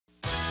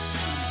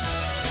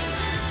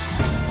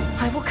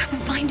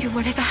do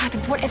whatever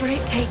happens, whatever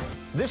it takes.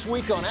 This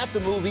week on At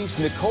the Movies,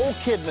 Nicole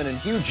Kidman and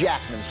Hugh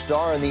Jackman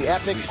star in the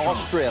epic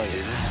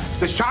Australia.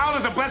 This child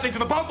is a blessing to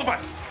the both of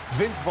us.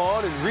 Vince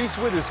Vaughn and Reese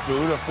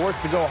Witherspoon are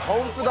forced to go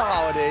home for the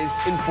holidays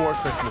in 4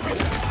 Christmases.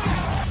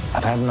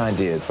 I've had an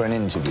idea for an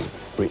interview.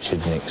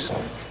 Richard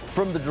Nixon.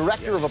 From the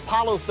director of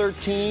Apollo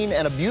 13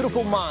 and A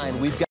Beautiful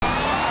Mind, we've got...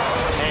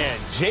 And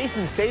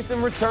Jason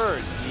Statham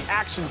returns, the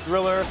action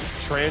thriller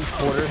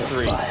Transporter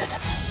 3.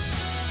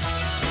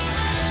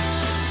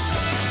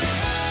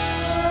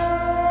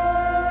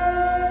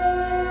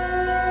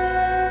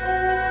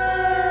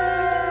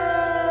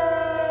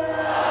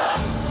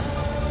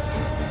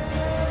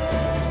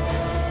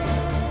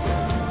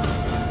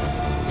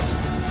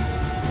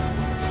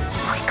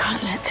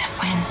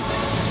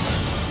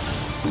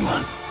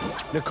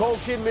 Nicole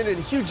Kidman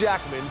and Hugh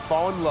Jackman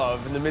fall in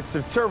love in the midst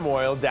of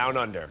turmoil down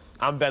under.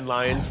 I'm Ben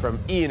Lyons from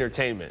E!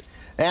 Entertainment.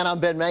 And I'm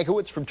Ben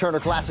Mankiewicz from Turner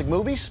Classic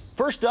Movies.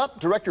 First up,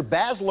 director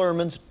Baz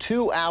Luhrmann's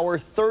 2-hour,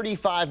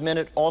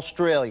 35-minute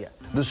Australia.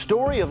 The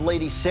story of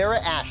Lady Sarah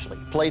Ashley,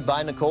 played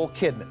by Nicole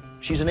Kidman.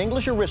 She's an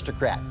English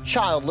aristocrat,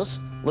 childless,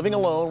 living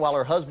alone while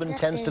her husband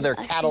tends to their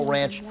cattle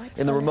ranch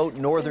in the remote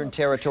Northern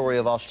Territory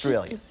of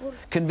Australia.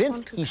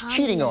 Convinced he's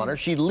cheating on her,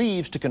 she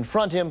leaves to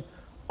confront him,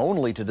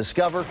 only to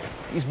discover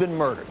he's been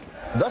murdered.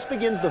 Thus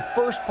begins the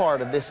first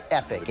part of this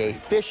epic, a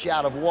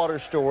fish-out-of-water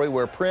story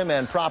where prim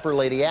and proper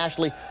Lady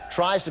Ashley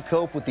tries to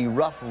cope with the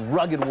rough,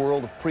 rugged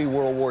world of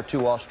pre-World War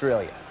II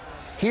Australia.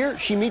 Here,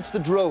 she meets the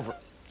drover,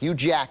 Hugh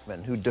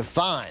Jackman, who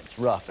defines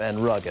rough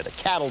and rugged, a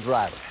cattle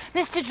driver.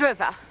 Mr.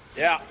 Drover.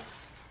 Yeah.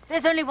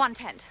 There's only one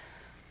tent.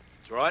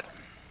 That's right.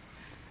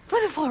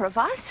 For the 4 of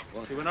us.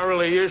 Well, we're not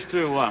really used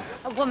to, A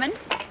woman.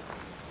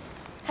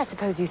 I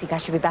suppose you think I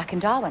should be back in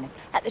Darwin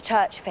at the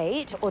church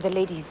fete or the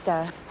ladies,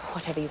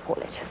 whatever you call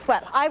it.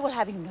 Well, I will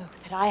have you know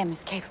that I am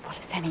as capable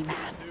as any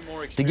man.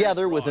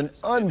 Together with an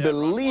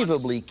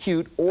unbelievably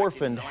cute,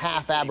 orphaned,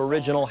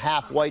 half-Aboriginal,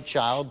 half-white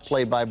child,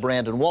 played by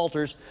Brandon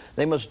Walters,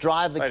 they must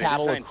drive the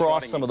cattle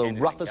across some of the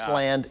roughest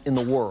land in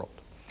the world.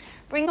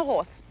 Bring the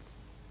horse.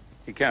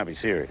 You can't be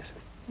serious.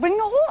 Bring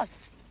the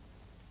horse.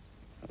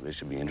 Well, this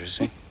should be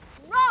interesting.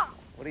 Raw.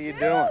 What are you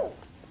doing?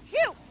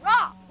 Shoot.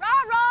 Raw. Raw,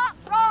 raw,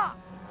 raw.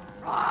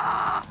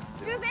 Raw.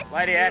 Move it.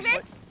 Lady move Ashley.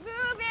 it.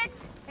 Move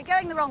it. They're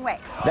going the wrong way.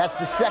 That's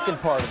the second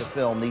part of the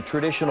film, the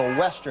traditional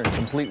Western,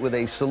 complete with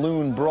a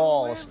saloon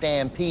brawl, a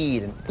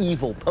stampede, and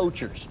evil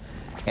poachers.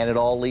 And it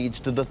all leads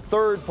to the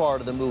third part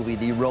of the movie,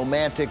 the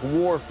romantic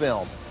war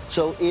film.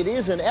 So it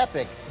is an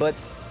epic, but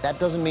that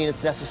doesn't mean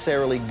it's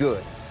necessarily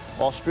good.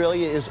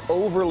 Australia is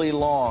overly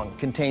long,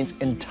 contains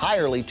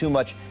entirely too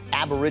much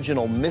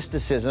Aboriginal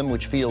mysticism,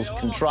 which feels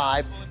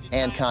contrived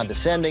and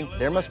condescending.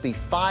 There must be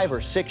 5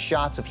 or 6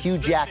 shots of Hugh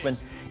Jackman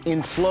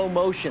in slow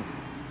motion.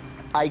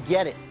 I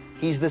get it.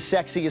 He's the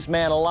sexiest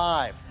man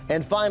alive.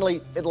 And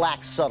finally, it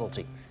lacks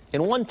subtlety.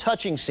 In one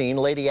touching scene,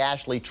 Lady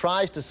Ashley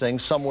tries to sing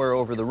Somewhere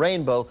Over the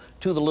Rainbow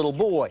to the little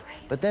boy,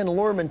 but then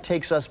Luhrmann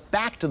takes us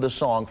back to the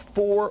song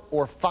 4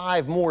 or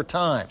 5 more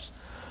times.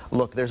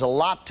 Look, there's a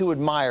lot to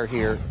admire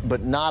here,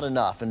 but not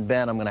enough. And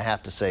Ben, I'm going to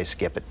have to say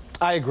skip it.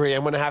 I agree.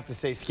 I'm going to have to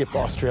say skip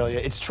Australia.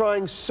 It's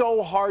trying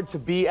so hard to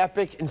be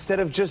epic instead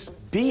of just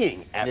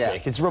being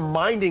epic. Yeah. It's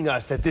reminding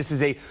us that this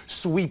is a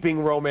sweeping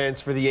romance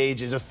for the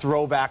ages, a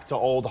throwback to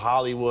old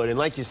Hollywood. And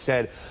like you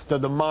said, the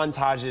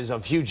montages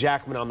of Hugh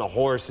Jackman on the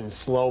horse in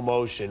slow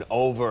motion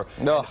over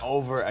and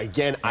over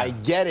again. Yeah. I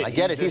get it. I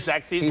get He's the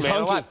sexiest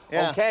man alive.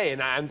 Yeah. Okay,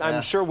 and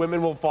I'm sure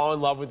women will fall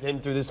in love with him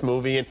through this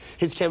movie. And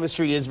his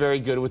chemistry is very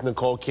good with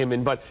Nicole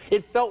Kidman. But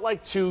it felt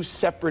like 2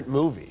 separate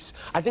movies.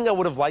 I think I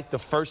would have liked the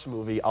first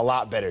movie a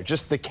lot better,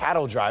 just the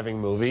cattle driving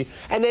movie,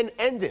 and then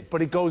end it,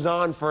 but it goes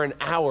on for an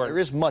hour. There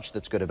is much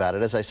that's good about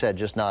it, as I said,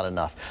 just not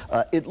enough.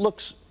 It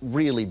looks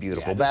really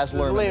beautiful. Yeah, Baz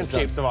Luhrmann. The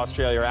landscapes of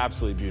Australia are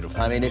absolutely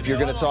beautiful. I mean, if you're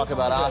going to talk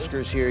about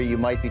Oscars here, you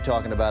might be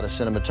talking about a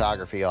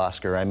cinematography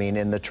Oscar. I mean,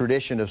 in the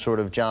tradition of sort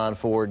of John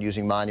Ford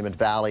using Monument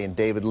Valley and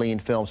David Lean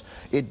films,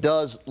 it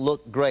does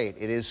look great.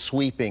 It is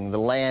sweeping. The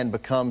land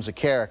becomes a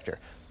character.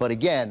 But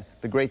again,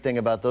 the great thing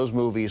about those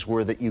movies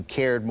were that you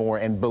cared more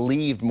and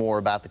believed more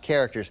about the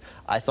characters.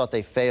 I thought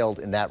they failed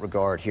in that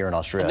regard here in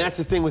Australia. And that's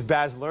the thing with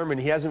Baz Luhrmann.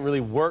 He hasn't really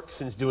worked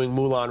since doing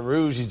Moulin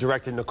Rouge. He's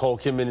directed Nicole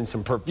Kidman in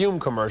some perfume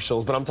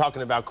commercials, but I'm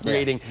talking about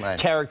creating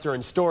character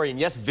and story. And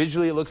yes,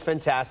 visually it looks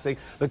fantastic.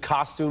 The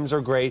costumes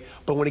are great.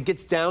 But when it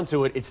gets down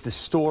to it, it's the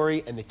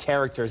story and the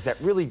characters that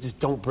really just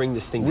don't bring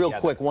this thing together. Real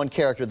quick, one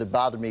character that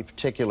bothered me in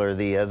particular,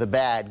 the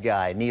bad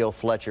guy, Neil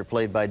Fletcher,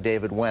 played by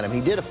David Wenham.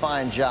 He did a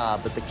fine job,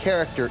 but the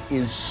character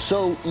is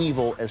so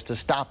evil as to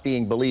stop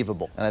being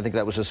believable. And I think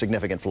that was a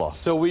significant flaw.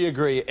 So we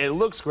agree. It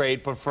looks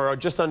great, but for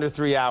just under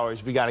 3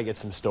 hours, we got to get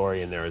some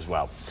story in there as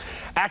well.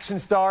 Action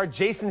star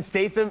Jason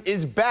Statham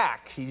is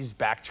back. He's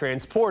back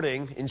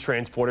transporting in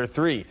Transporter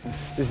 3.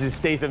 This is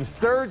Statham's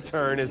 3rd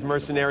turn as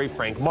mercenary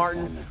Frank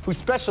Martin, who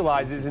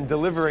specializes in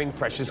delivering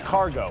precious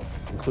cargo,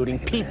 including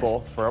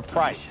people, for a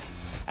price.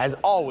 As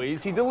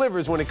always, he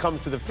delivers when it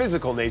comes to the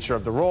physical nature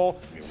of the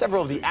role.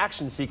 Several of the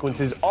action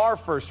sequences are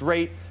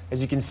first-rate,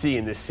 as you can see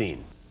in this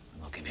scene.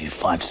 I'll give you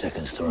 5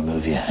 seconds to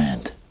remove your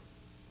hand.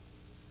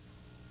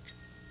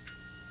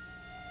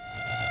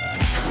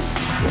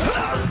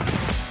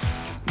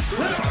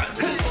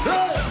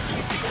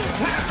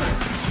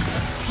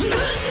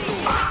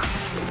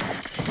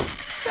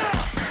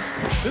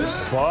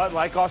 But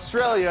like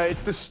Australia,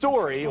 it's the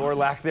story, or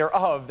lack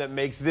thereof, that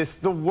makes this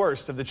the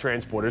worst of the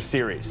Transporter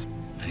series.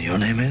 And your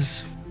name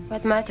is?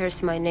 What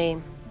matters my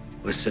name?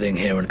 We're sitting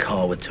here in a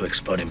car with two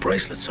exploding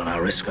bracelets on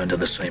our wrists going to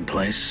the same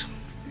place.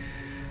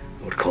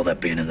 I would call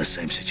that being in the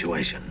same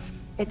situation.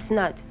 It's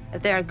not.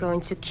 They are going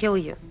to kill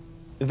you.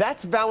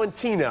 That's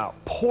Valentina,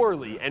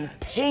 poorly and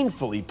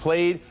painfully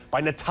played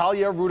by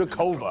Natalia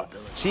Rudakova.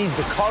 She's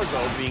the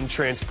cargo being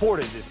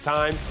transported this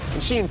time,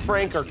 and she and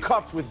Frank are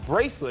cuffed with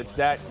bracelets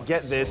that,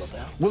 get this,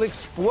 will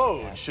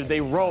explode should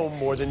they roam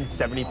more than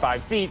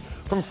 75 feet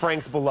from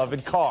Frank's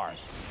beloved car.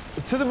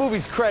 To the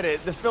movie's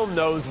credit, the film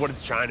knows what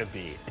it's trying to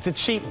be. It's a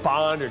cheap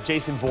Bond or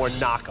Jason Bourne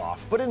knockoff,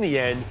 but in the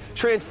end,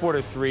 Transporter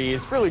 3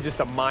 is really just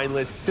a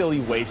mindless,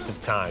 silly waste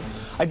of time.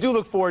 I do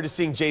look forward to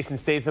seeing Jason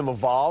Statham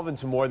evolve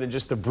into more than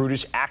just the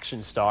brutish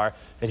action star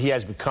that he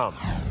has become.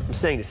 I'm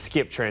saying to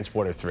skip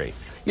Transporter 3.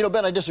 You know,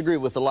 Ben, I disagree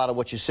with a lot of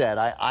what you said.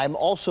 I'm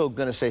also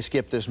going to say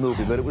skip this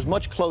movie, but it was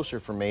much closer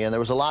for me, and there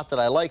was a lot that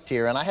I liked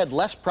here, and I had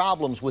less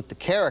problems with the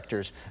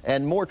characters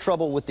and more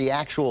trouble with the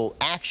actual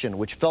action,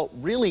 which felt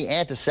really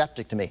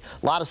antiseptic to me.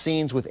 A lot of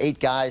scenes with 8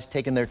 guys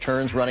taking their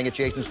turns running at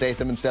Jason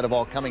Statham instead of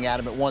all coming at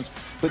him at once,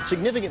 but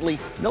significantly,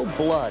 no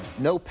blood,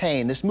 no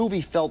pain. This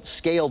movie felt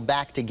scaled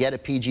back to get a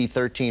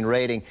PG-13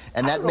 rating,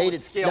 and that made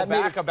it scaled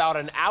back about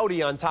an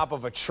Audi on top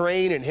of a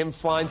train and him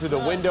flying through the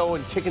window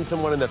and kicking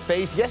someone in the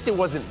face. Yes, it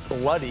wasn't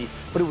bloody,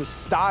 but it was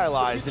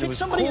stylized and it was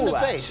somebody cool in the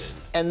action. face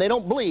and they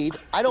don't bleed,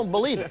 I don't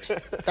believe it.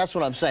 That's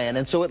what I'm saying.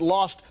 And so it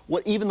lost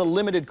what even the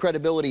limited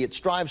credibility it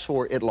strives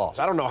for, it lost.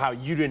 I don't know how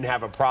you didn't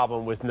have a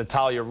problem with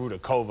Natalia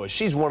Rudakova.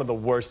 She's one of the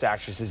worst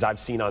actresses I've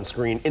seen on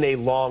screen in a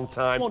long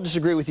time. I won't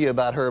disagree with you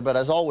about her, but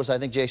as always, I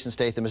think Jason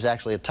Statham is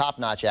actually a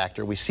top-notch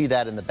actor. We see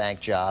that in The Bank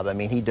Job. I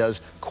mean, he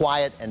does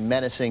quiet and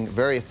menacing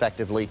very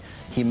effectively.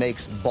 He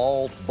makes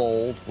bald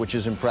bold, which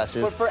is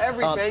impressive. But for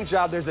every bank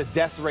job, there's a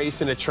death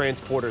race and a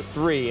Transporter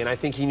 3, and I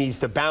think he needs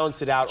to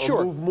balance it out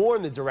or move more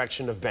in the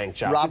direction of bank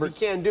job. He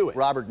can't do it.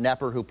 Robert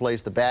Knepper, who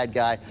plays the bad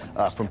guy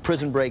from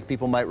Prison Break,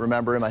 people might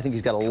remember him. I think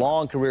he's got a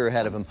long career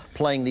ahead of him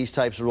playing these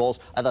types of roles.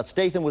 I thought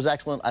Statham was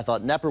excellent. I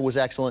thought Knepper was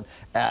excellent,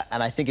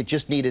 and I think it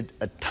just needed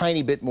a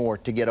tiny bit more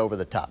to get over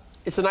the top.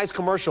 It's a nice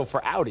commercial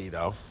for Audi,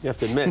 though. You have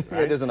to admit,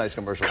 right? It is a nice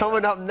commercial.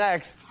 Coming up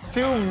next,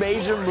 2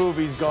 major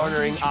movies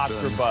garnering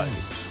Oscar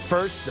buzz.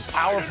 First, the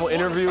powerful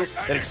interview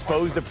that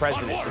exposed the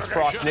president. It's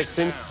Frost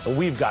Nixon, and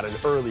we've got an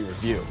early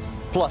review.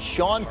 Plus,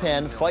 Sean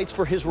Penn fights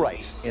for his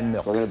rights in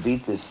Milk. We're going to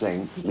beat this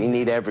thing. We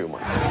need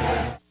everyone.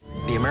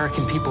 The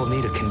American people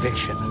need a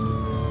conviction.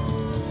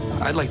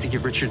 I'd like to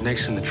give Richard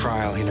Nixon the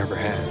trial he never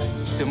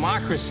had.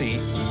 Democracy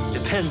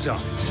depends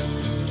on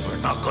it. We're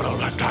not going to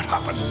let that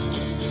happen.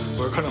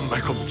 We're going to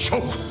make them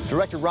choke.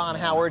 Director Ron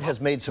Howard has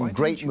made some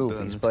great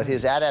movies, but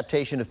his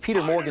adaptation of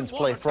Peter Morgan's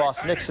play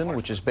Frost Nixon,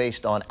 which is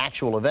based on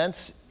actual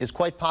events, is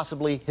quite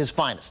possibly his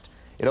finest.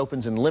 It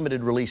opens in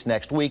limited release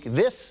next week.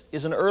 This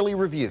is an early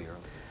review.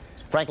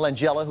 Frank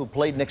Langella, who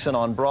played Nixon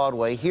on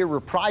Broadway, here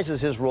reprises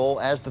his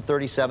role as the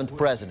 37th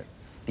president.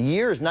 The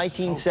year is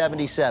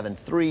 1977,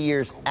 3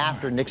 years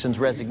after Nixon's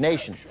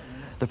resignation.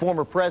 The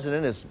former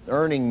president is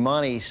earning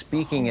money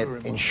speaking at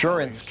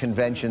insurance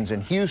conventions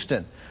in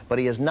Houston, but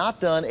he has not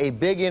done a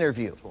big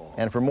interview.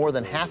 And for more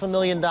than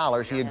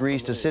 $500,000, he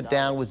agrees to sit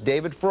down with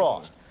David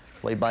Frost,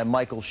 played by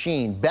Michael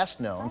Sheen, best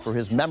known for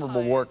his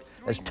memorable work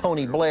as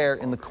Tony Blair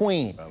in The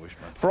Queen.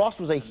 Frost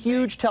was a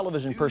huge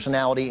television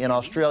personality in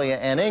Australia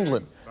and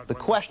England. The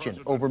question,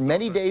 over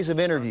many days of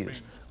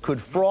interviews,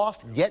 could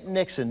Frost get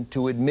Nixon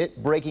to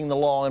admit breaking the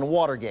law in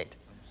Watergate?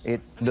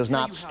 It does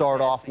not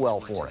start off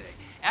well for him.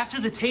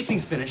 After the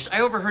taping finished, I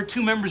overheard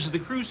 2 members of the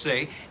crew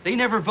say they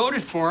never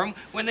voted for him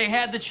when they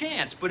had the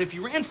chance. But if he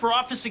ran for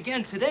office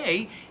again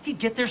today, he'd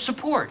get their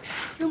support.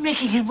 You're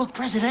making him look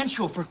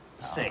presidential, for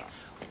sake.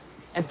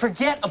 And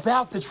forget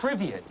about the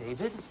trivia,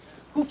 David.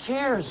 Who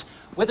cares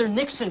whether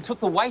Nixon took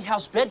the White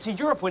House bed to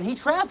Europe when he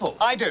traveled?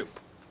 I do.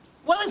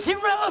 Well, it's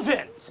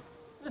irrelevant.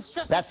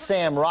 That's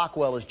Sam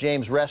Rockwell as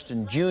James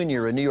Reston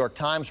Jr., a New York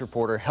Times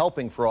reporter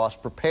helping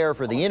Frost prepare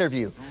for the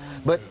interview.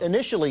 But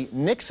initially,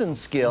 Nixon's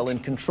skill in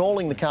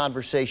controlling the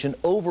conversation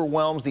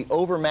overwhelms the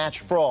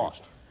overmatched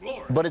Frost.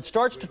 But it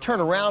starts to turn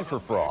around for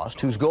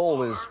Frost, whose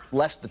goal is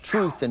less the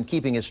truth than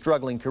keeping his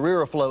struggling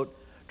career afloat,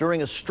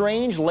 during a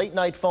strange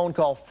late-night phone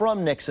call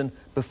from Nixon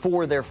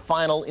before their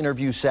final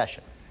interview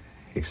session.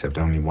 Except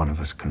only one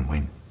of us can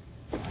win.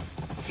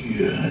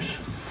 Yes.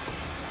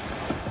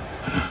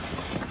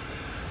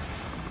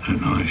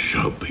 And I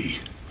shall be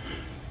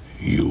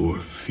your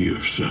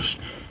fiercest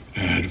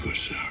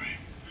adversary.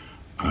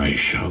 I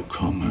shall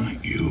come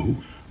at you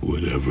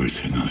with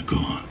everything I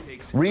got.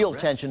 Real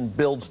tension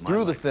builds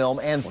through the film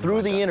and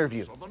through the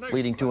interview,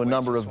 leading to a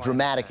number of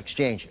dramatic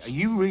exchanges. Are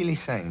you really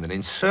saying that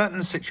in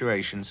certain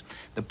situations,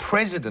 the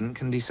president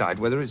can decide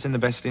whether it's in the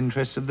best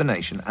interests of the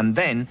nation and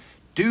then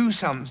do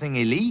something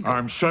illegal?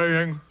 I'm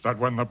saying that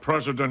when the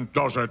president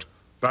does it,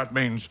 that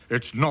means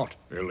it's not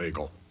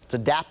illegal. It's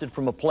adapted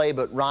from a play,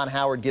 but Ron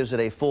Howard gives it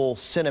a full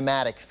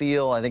cinematic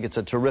feel. I think it's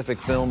a terrific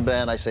film,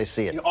 Ben. I say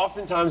see it. You know,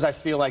 oftentimes I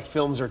feel like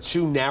films are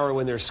too narrow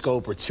in their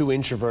scope or too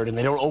introverted, and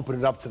they don't open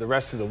it up to the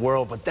rest of the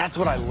world. But that's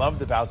what I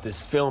loved about this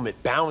film.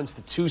 It balanced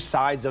the two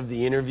sides of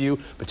the interview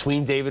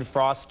between David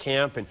Frost's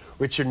camp and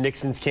Richard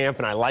Nixon's camp,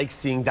 and I like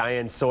seeing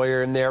Diane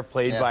Sawyer in there,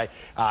 played by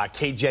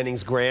Kate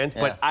Jennings Grant.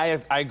 But I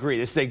agree,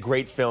 this is a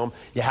great film.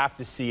 You have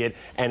to see it,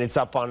 and it's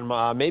up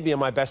on maybe on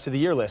my best of the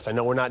year list. I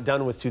know we're not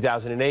done with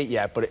 2008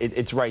 yet, but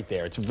it's right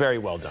there. It's very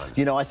well done.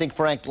 You know, I think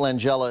Frank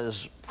Langella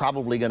is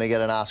probably going to get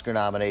an Oscar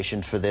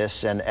nomination for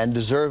this, and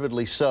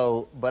deservedly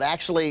so. But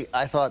actually,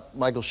 I thought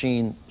Michael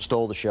Sheen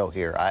stole the show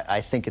here. I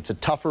think it's a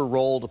tougher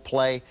role to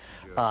play.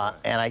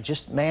 And I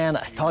just, man,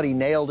 I thought he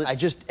nailed it. I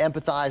just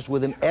empathized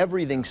with him.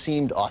 Everything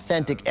seemed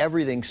authentic.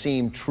 Everything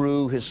seemed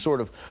true. His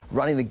sort of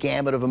running the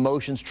gamut of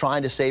emotions,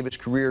 trying to save his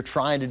career,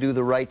 trying to do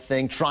the right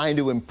thing, trying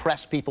to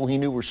impress people he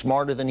knew were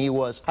smarter than he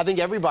was. I think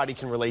everybody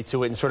can relate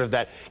to it, and sort of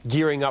that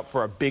gearing up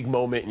for a big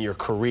moment in your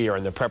career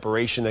and the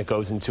preparation that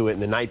goes into it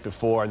and the night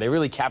before. And they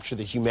really capture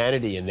the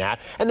humanity in that.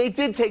 And they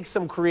did take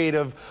some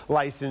creative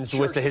license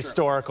with the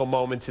historical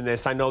moments in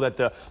this. I know that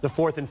the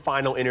fourth and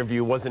final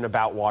interview wasn't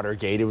about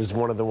Watergate. It was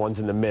one of the ones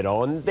in the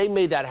middle, and they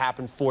made that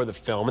happen for the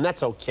film, and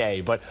that's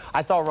okay. But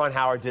I thought Ron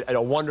Howard did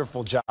a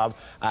wonderful job,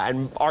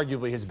 and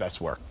arguably his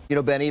best work. You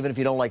know, Ben, even if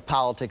you don't like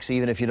politics,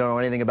 even if you don't know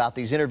anything about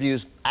these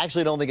interviews, I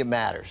actually don't think it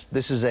matters.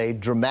 This is a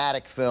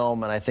dramatic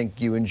film, and I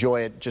think you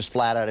enjoy it just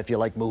flat out if you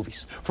like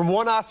movies. From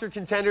one Oscar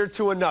contender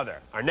to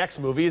another, our next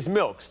movie is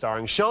Milk,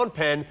 starring Sean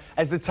Penn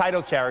as the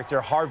title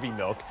character Harvey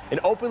Milk, an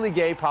openly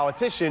gay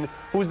politician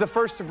who was the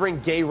first to bring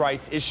gay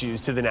rights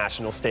issues to the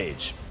national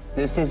stage.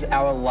 This is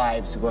our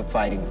lives we're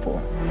fighting for.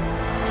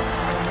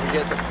 You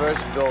get the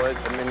first bullet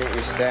the minute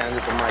you stand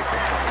at the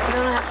microphone. You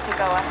don't have to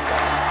go up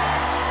there.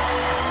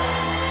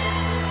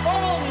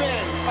 All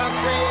men are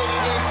created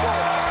equal.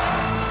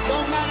 No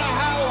matter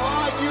how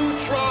hard you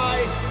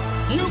try,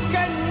 you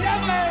can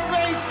never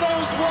erase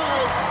those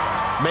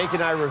words. Make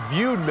and I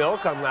reviewed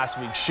Milk on last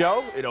week's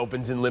show. It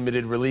opens in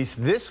limited release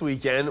this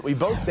weekend. We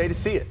both say to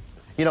see it.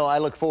 You know, I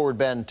look forward,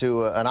 Ben,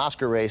 to an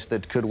Oscar race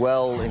that could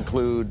well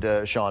include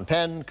Sean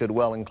Penn, could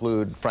well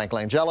include Frank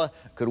Langella,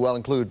 could well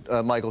include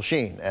Michael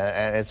Sheen.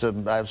 And it's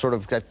a sort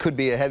of, that could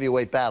be a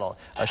heavyweight battle.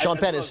 Sean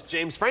Penn is...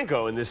 James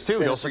Franco in this, too.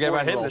 Don't forget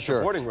about him in the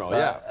supporting role.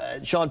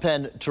 Sean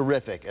Penn,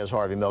 terrific as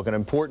Harvey Milk. An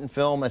important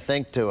film, I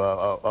think, to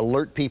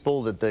alert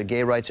people that the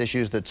gay rights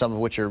issues, that some of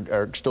which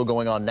are still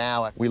going on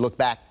now. We look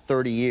back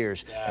 30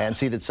 years and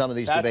see that some of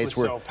these debates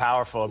were... That's what's so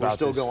powerful about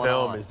this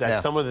film, is that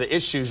some of the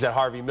issues that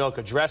Harvey Milk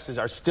addresses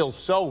are still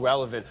so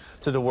relevant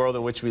to the world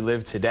in which we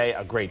live today.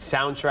 A great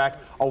soundtrack,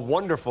 a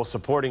wonderful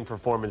supporting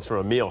performance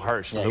from Emile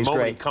Hirsch. From the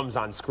moment he comes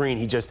on screen,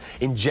 he just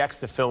injects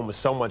the film with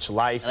so much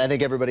life. And I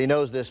think everybody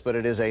knows this, but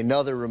it is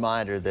another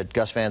reminder that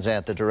Gus Van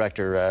Sant, the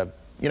director,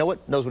 you know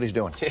what, knows what he's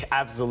doing.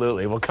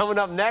 Absolutely. Well, coming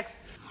up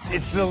next,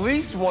 it's the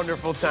least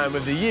wonderful time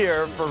of the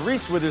year for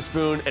Reese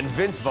Witherspoon and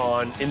Vince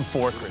Vaughn in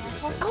 4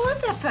 Christmases. I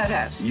love that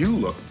photo. You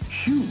look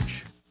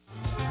huge.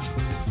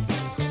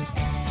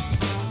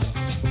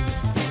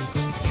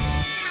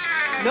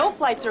 No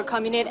flights are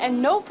coming in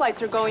and no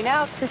flights are going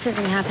out. This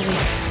isn't happening.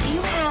 Do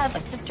you have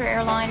a sister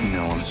airline?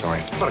 No, I'm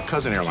sorry. How about a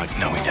cousin airline?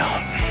 No, we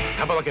don't.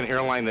 How about like an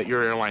airline that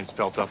your airline's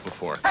felt up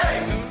before?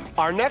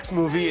 Our next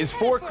movie is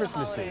 4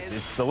 Christmases.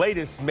 It's the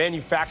latest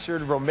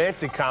manufactured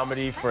romantic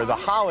comedy for the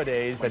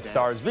holidays that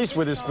stars Reese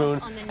Witherspoon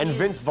and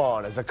Vince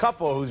Vaughn as a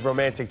couple whose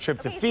romantic trip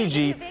to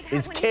Fiji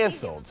is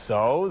canceled.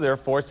 So they're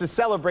forced to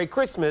celebrate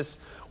Christmas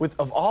with,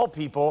 of all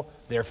people,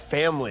 their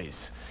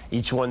families.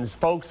 Each one's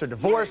folks are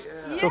divorced,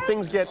 so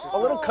things get a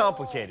little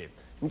complicated.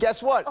 And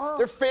guess what?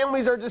 Their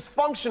families are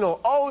dysfunctional.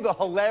 Oh, the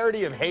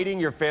hilarity of hating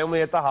your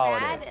family at the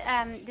holidays.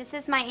 Dad, this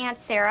is my Aunt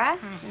Sarah.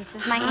 This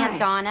is my Aunt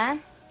Donna.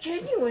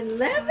 Genuine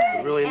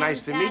leather. Really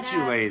nice to meet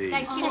you, lady.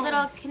 That cute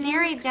little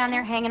canary down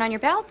there hanging on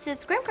your belt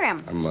is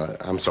Gram.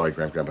 I'm sorry,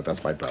 Gram, but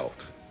that's my belt.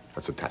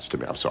 That's attached to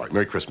me. I'm sorry.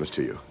 Merry Christmas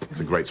to you. It's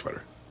a great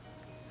sweater.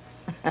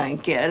 I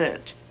get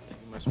it.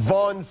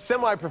 Vaughn's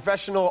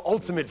semi-professional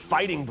ultimate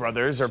fighting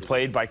brothers are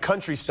played by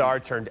country star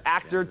turned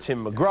actor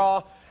Tim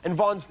McGraw and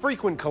Vaughn's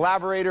frequent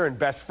collaborator and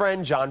best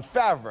friend Jon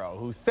Favreau,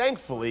 who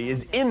thankfully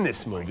is in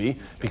this movie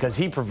because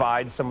he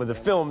provides some of the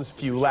film's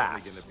few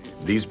laughs.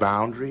 These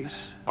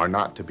boundaries are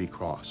not to be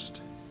crossed.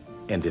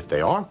 And if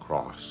they are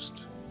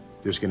crossed,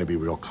 there's going to be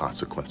real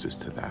consequences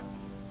to that.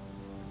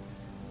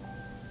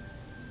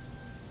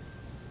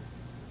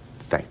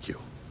 Thank you.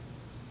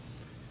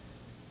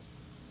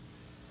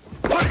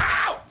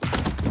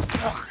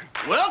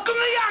 Welcome to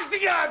the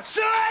Octagon,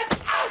 son!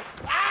 Ow!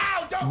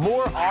 Ow!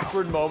 More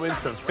awkward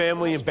moments of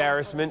family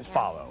embarrassment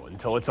follow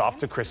until it's off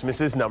to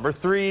Christmases number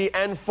 3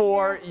 and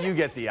 4. You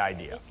get the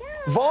idea.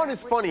 Vaughn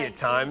is funny at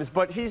times,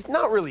 but he's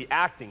not really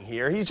acting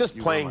here. He's just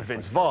playing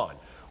Vince Vaughn.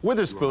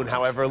 Witherspoon,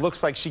 however,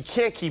 looks like she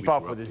can't keep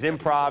up with his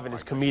improv and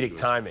his comedic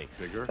timing.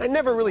 I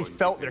never really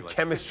felt their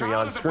chemistry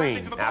on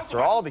screen. After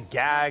all the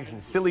gags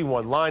and silly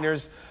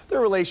one-liners, their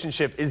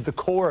relationship is the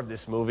core of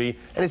this movie,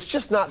 and it's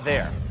just not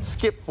there.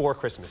 Skip 4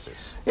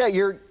 Christmases. Yeah,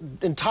 you're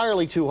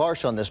entirely too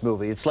harsh on this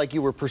movie. It's like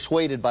you were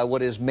persuaded by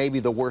what is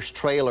maybe the worst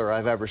trailer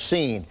I've ever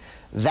seen.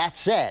 That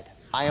said,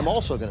 I am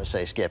also going to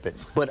say skip it,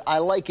 but I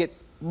like it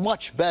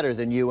much better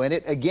than you, and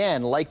it,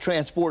 again, like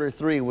Transporter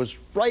 3, was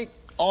right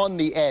on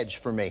the edge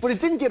for me. But it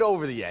didn't get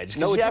over the edge.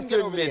 No, you have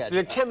to admit,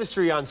 the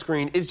chemistry on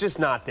screen is just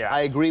not there.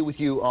 I agree with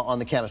you on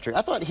the chemistry.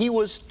 I thought he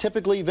was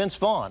typically Vince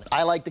Vaughn.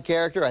 I like the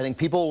character. I think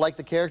people like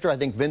the character. I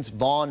think Vince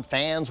Vaughn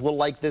fans will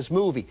like this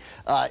movie.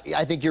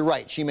 I think you're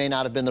right. She may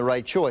not have been the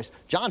right choice.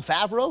 Jon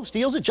Favreau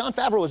steals it. Jon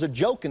Favreau is a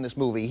joke in this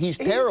movie. He's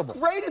terrible.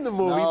 He's great in the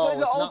movie. No, he plays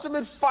the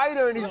ultimate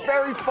fighter, and he's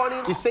very funny.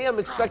 You say I'm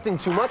expecting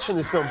too much in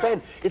this film.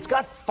 Ben, it's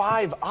got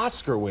 5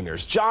 Oscar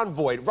winners. Jon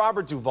Voight,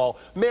 Robert Duvall,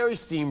 Mary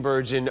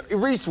Steenburgen,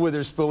 Reese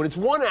Witherspoon. It's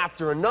one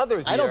after another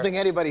here. I don't think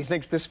anybody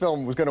thinks this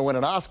film was going to win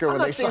an Oscar when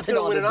they signed on to do it.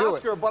 I'm not saying it's going to win an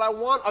Oscar, but I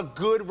want a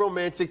good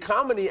romantic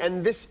comedy,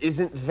 and this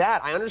isn't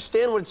that. I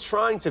understand what it's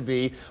trying to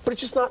be, but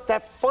it's just not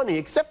that funny,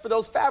 except for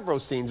those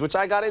Favreau scenes, which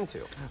I got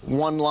into.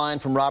 One line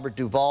from Robert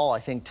Duvall, I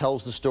think,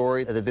 tells the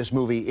story that this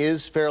movie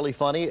is fairly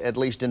funny, at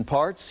least in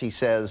parts. He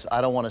says,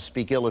 "I don't want to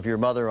speak ill of your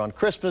mother on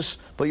Christmas,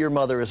 but your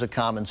mother is a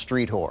common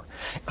street whore."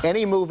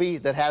 Any movie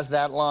that has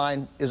that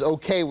line is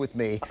okay with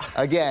me.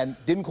 Again,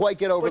 didn't quite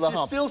get over the hump. But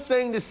you're still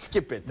saying to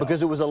skip it, though.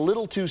 Because it was a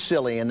little too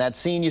silly, and that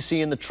scene you see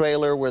in the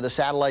trailer where the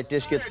satellite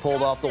dish gets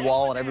pulled off the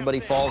wall and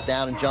everybody falls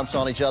down and jumps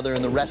on each other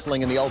in the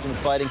wrestling and the ultimate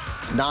fighting,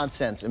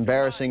 nonsense,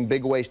 embarrassing,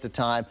 big waste of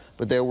time.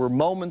 But there were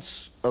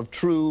moments of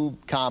true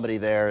comedy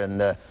there,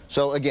 and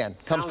so again,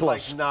 comes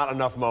close. Like not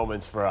enough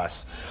moments for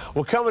us.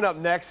 Well, coming up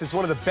next, it's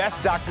one of the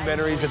best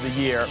documentaries of the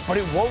year, but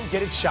it won't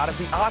get its shot at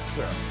the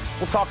Oscar.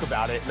 We'll talk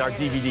about it in our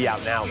DVD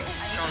Out Now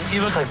list. He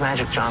looks like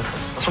Magic Johnson.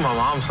 That's what my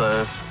mom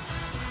says.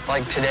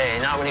 Like today,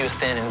 not when he was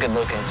thin and good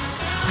looking.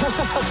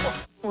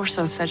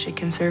 Warsaw's such a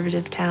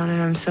conservative town,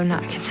 and I'm so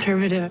not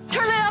conservative.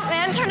 Turn it up,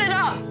 man, turn it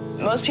up!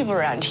 Most people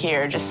around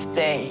here just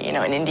stay, you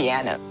know, in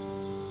Indiana.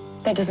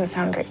 That doesn't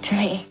sound great to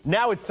me.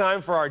 Now it's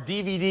time for our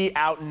DVD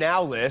Out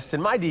Now list,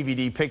 and my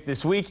DVD pick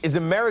this week is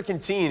American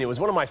Teen. It was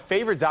one of my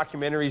favorite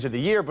documentaries of the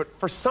year, but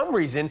for some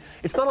reason,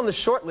 it's not on the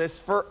short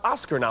list for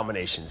Oscar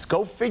nominations.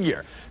 Go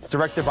figure. It's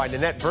directed by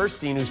Nanette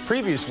Burstein, whose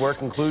previous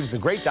work includes the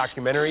great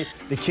documentary,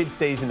 The Kid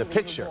Stays in the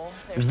Picture.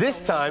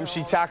 This time,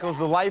 she tackles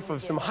the life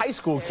of some high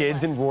school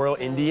kids in rural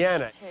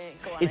Indiana.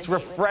 It's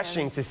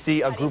refreshing to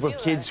see a group of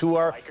kids who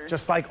are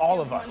just like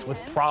all of us, with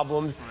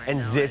problems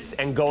and zits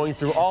and going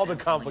through all the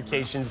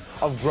complications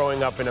of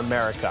growing up in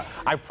America.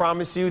 I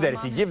promise you that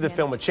if you give the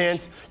film a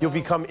chance, you'll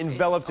become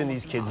enveloped in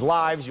these kids'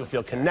 lives. You'll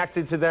feel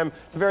connected to them.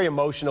 It's a very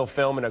emotional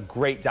film and a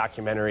great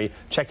documentary.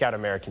 Check out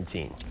American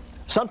Teen.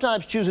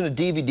 Sometimes choosing a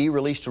DVD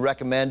release to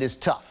recommend is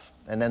tough.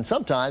 And then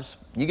sometimes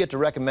you get to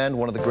recommend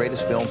one of the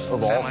greatest films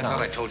of all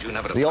time.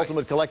 The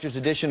Ultimate Collector's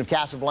Edition of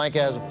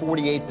Casablanca has a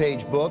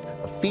 48-page book,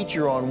 a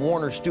feature on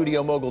Warner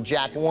studio mogul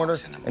Jack Warner,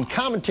 and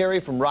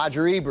commentary from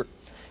Roger Ebert.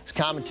 His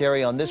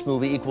commentary on this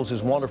movie equals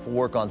his wonderful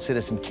work on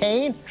Citizen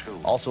Kane.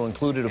 Also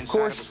included, of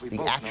course,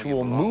 the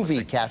actual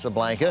movie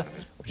Casablanca,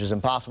 which is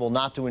impossible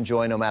not to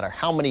enjoy no matter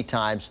how many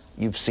times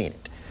you've seen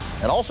it.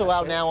 And also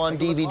out now on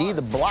DVD,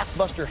 the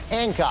blockbuster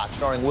Hancock,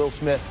 starring Will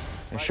Smith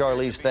and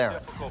Charlize Theron.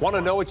 Want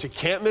to know what you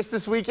can't miss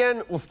this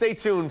weekend? Well, stay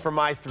tuned for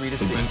my 3 to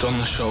see. I went on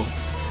the show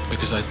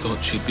because I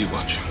thought she'd be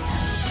watching.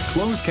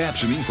 Closed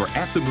captioning for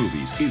At the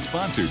Movies is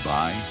sponsored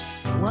by...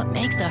 What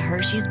makes a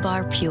Hershey's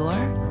bar pure?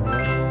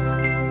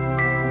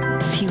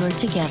 Pure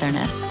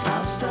togetherness.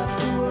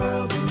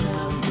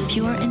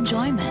 Pure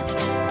enjoyment.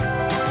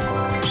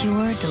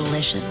 Pure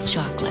delicious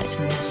chocolate.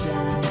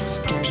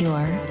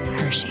 Pure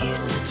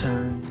Hershey's.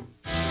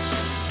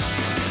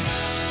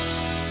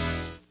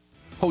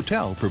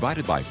 Hotel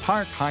provided by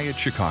Park Hyatt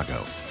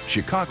Chicago.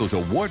 Chicago's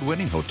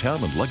award-winning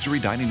hotel and luxury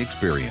dining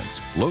experience.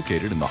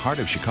 Located in the heart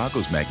of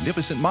Chicago's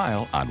Magnificent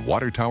Mile on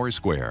Water Tower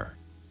Square.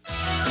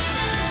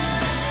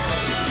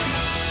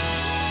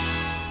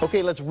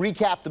 Okay, let's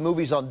recap the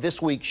movies on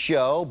this week's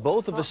show.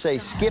 Both of us say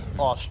skip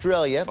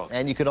Australia,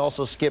 and you can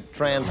also skip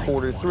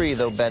Transporter 3,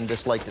 though Ben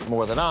disliked it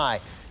more than I.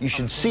 You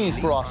should see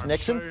Frost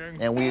Nixon,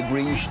 and we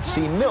agree you should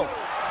see Milk.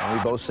 And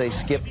we both say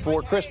skip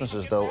 4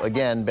 Christmases, though,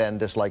 again, Ben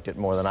disliked it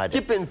more than I did.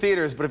 Skip it in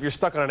theaters, but if you're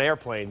stuck on an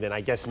airplane, then I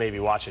guess maybe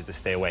watch it to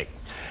stay awake.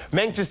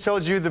 Mank just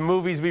told you the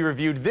movies we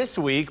reviewed this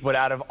week, but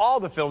out of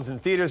all the films in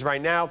theaters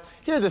right now,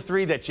 here are the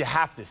 3 that you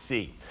have to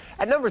see.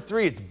 At number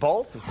 3, it's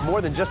Bolt. It's more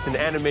than just an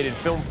animated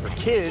film for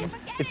kids.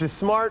 It's a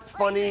smart,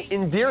 funny,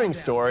 endearing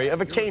story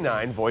of a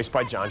canine voiced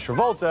by John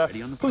Travolta,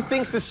 who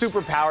thinks the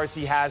superpowers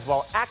he has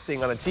while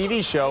acting on a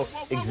TV show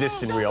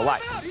exists in real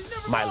life.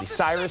 Miley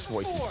Cyrus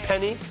voices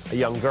Penny, a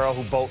young girl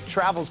who Bolt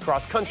travels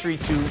cross-country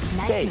to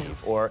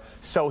save, or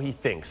so he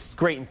thinks.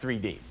 Great in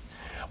 3D.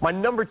 My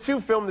number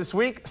 2 film this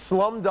week,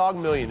 Slumdog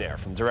Millionaire,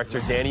 from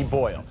director Danny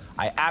Boyle.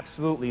 I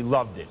absolutely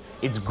loved it.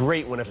 It's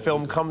great when a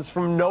film comes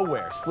from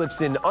nowhere,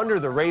 slips in under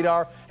the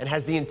radar, and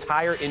has the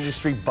entire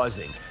industry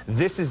buzzing.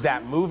 This is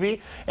that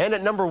movie. And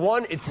at number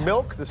 1, it's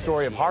Milk, the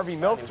story of Harvey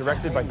Milk,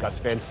 directed by Gus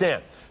Van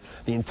Sant.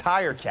 The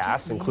entire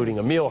cast, including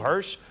Emile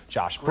Hirsch,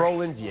 Josh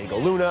Brolin, Diego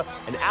Luna,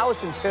 and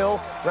Allison Pill,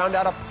 round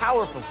out a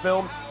powerful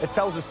film that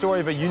tells the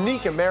story of a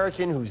unique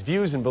American whose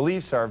views and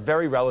beliefs are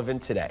very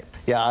relevant today.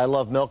 Yeah, I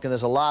love Milk, and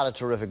there's a lot of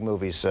terrific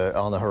movies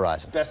on the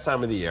horizon. Best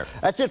time of the year.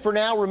 That's it for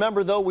now.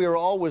 Remember, though, we are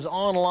always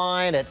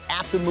online at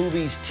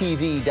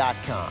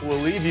atthemoviestv.com. We'll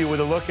leave you with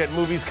a look at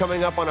movies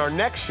coming up on our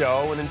next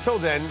show, and until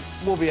then,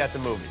 we'll be at the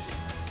movies.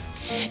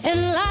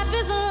 And life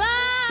is a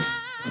lie.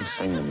 You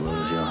sing the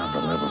blues, you don't have to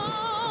live them.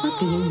 What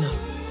do you know?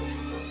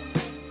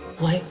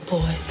 White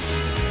boy.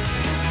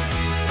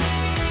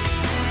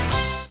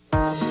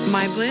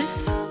 My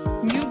Bliss?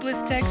 New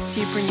Bliss Text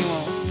Cheap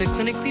Renewal, the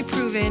clinically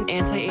proven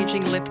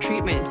anti-aging lip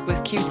treatment with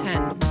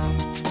Q10.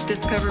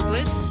 Discover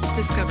Bliss,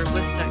 discover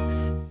Bliss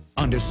Text.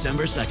 On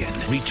December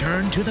 2nd,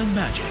 return to the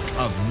magic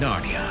of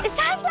Narnia. It's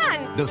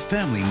Aslan! The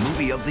family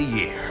movie of the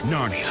year.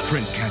 Narnia,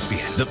 Prince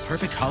Caspian, the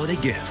perfect holiday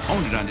gift.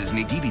 Own it on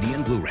Disney DVD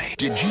and Blu-ray.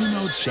 Did you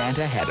know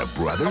Santa had a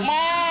brother? Come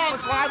on,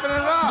 let's liven it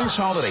up! This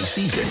holiday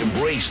season,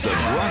 embrace the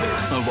brother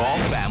of all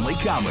family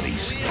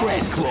comedies,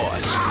 Fred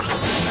Claus.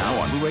 Now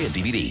on Blu-ray and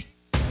DVD.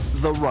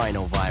 The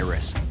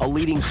rhinovirus, a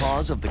leading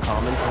cause of the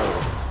common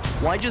cold.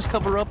 Why just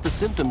cover up the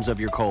symptoms of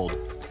your cold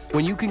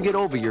when you can get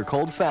over your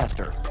cold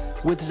faster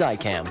with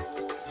Zicam?